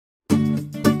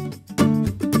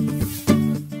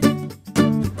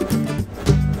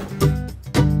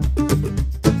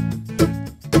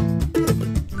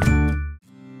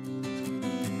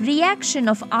reaction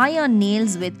of iron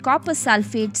nails with copper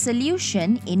sulphate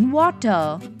solution in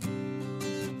water.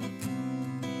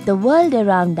 The world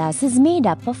around us is made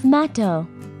up of matter.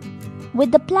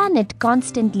 With the planet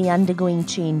constantly undergoing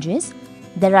changes,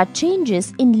 there are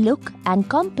changes in look and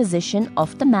composition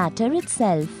of the matter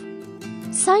itself.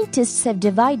 Scientists have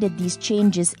divided these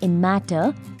changes in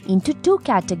matter into two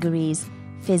categories: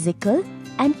 physical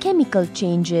and chemical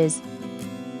changes.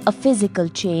 A physical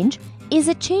change is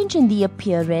a change in the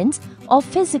appearance or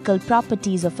physical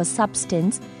properties of a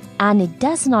substance, and it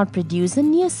does not produce a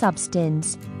new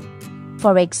substance.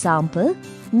 For example,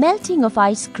 melting of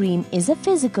ice cream is a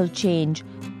physical change.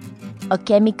 A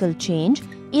chemical change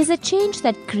is a change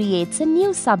that creates a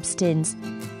new substance.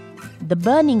 The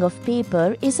burning of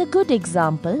paper is a good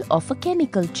example of a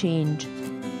chemical change.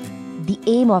 The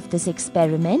aim of this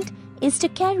experiment is to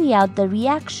carry out the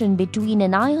reaction between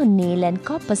an iron nail and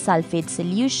copper sulphate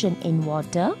solution in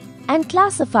water and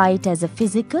classify it as a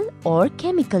physical or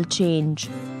chemical change.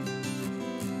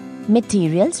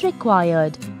 Materials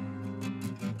required: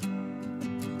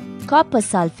 copper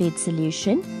sulphate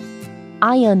solution,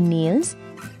 iron nails,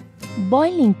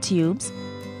 boiling tubes,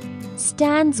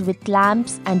 stands with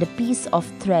lamps and a piece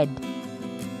of thread.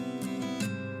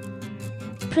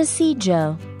 Procedure: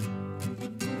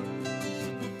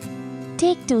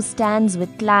 take 2 stands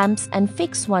with lamps and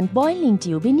fix one boiling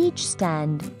tube in each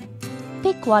stand.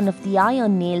 Pick one of the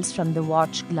iron nails from the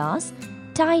watch glass,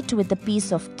 tie it with a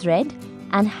piece of thread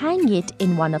and hang it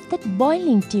in one of the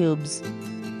boiling tubes.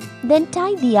 Then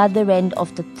tie the other end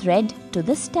of the thread to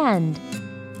the stand.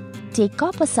 Take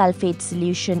copper sulphate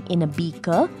solution in a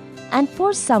beaker and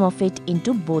pour some of it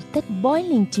into both the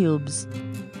boiling tubes.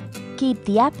 Keep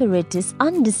the apparatus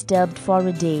undisturbed for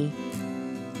a day.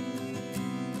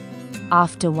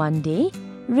 After 1 day,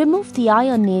 remove the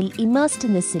iron nail immersed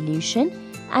in the solution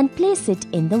and place it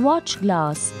in the watch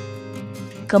glass.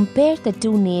 Compare the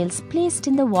 2 nails placed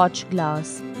in the watch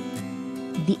glass.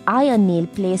 The iron nail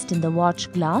placed in the watch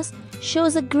glass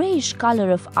shows a greyish color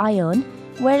of iron,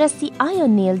 whereas the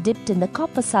iron nail dipped in the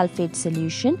copper sulphate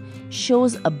solution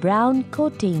shows a brown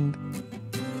coating.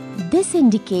 This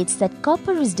indicates that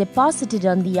copper is deposited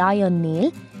on the iron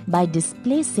nail by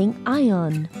displacing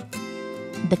iron.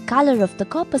 The color of the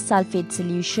copper sulphate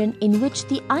solution in which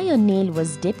the iron nail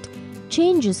was dipped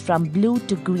changes from blue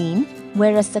to green,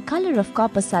 whereas the color of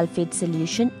copper sulphate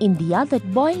solution in the other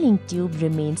boiling tube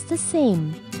remains the same.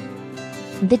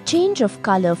 The change of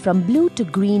color from blue to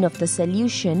green of the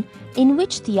solution in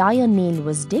which the iron nail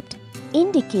was dipped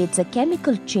indicates a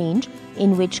chemical change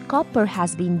in which copper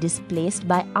has been displaced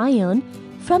by iron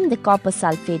from the copper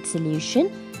sulphate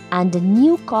solution and a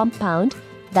new compound,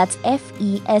 that's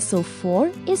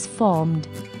FeSO4, is formed.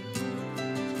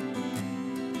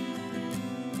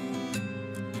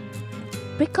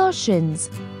 Precautions: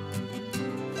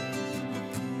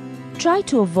 try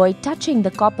to avoid touching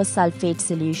the copper sulphate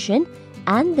solution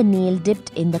and the nail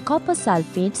dipped in the copper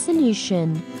sulphate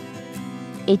solution.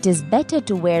 It is better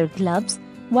to wear gloves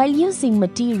while using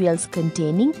materials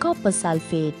containing copper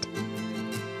sulphate.